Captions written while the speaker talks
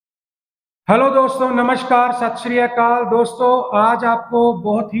Hello दोस्तों, नमस्कार, सत श्री अकाल। दोस्तों, आज आपको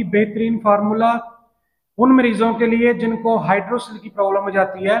बहुत ही बेहतरीन फार्मूला उन मरीजों के लिए जिनको हाइड्रोसिल की प्रॉब्लम हो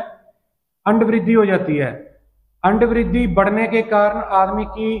जाती है, अंड वृद्धि हो जाती है। अंड वृद्धि बढ़ने के कारण आदमी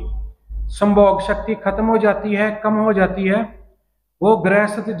की संभोग शक्ति खत्म हो जाती है, कम हो जाती है, वो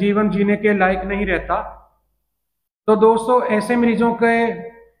गृहस्थ जीवन जीने के लायक नहीं रहता। तो दोस्तों, ऐसे मरीजों के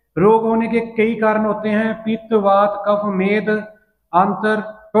रोग होने के कई कारण होते हैं। पित्त, वात, कफ, मेद,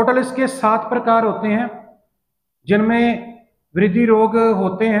 आंतर, टोटल इसके 7 प्रकार होते हैं जिनमें वृद्धि रोग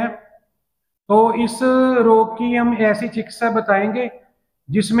होते हैं। तो इस रोग की हम ऐसी चिकित्सा बताएंगे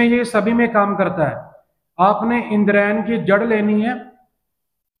जिसमें ये सभी में काम करता है। आपने इंद्रायण की जड़ लेनी है,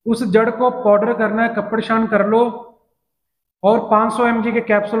 उस जड़ को पाउडर करना है, कपड़शान कर लो और 500 mg के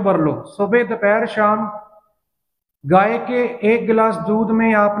कैप्सूल भर लो। सुबह, दोपहर, शाम गाय के 1 गिलास दूध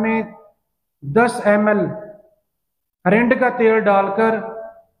में आपने 10 ml अरंड का तेल डालकर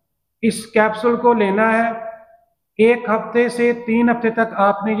इस कैप्सूल को लेना है। 1 हफ्ते से 3 हफ्ते तक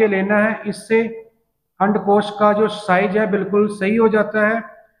आपने ये लेना है। इससे अंडकोश का जो साइज है बिल्कुल सही हो जाता है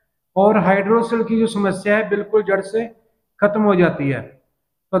और हाइड्रोसिल की जो समस्या है बिल्कुल जड़ से खत्म हो जाती है।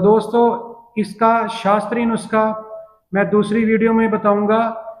 तो दोस्तों, इसका शास्त्रीय नुस्खा मैं दूसरी वीडियो में बताऊंगा।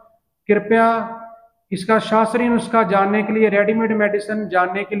 कृपया इसका शास्त्रीय नुस्खा जानने के लिए, रेडीमेड मेडिसिन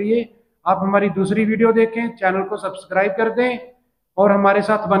जानने के लिए आप हमारी दूसरी वीडियो देखें, चैनल को सब्सक्राइब कर दें और हमारे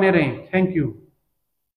साथ बने रहें। Thank you.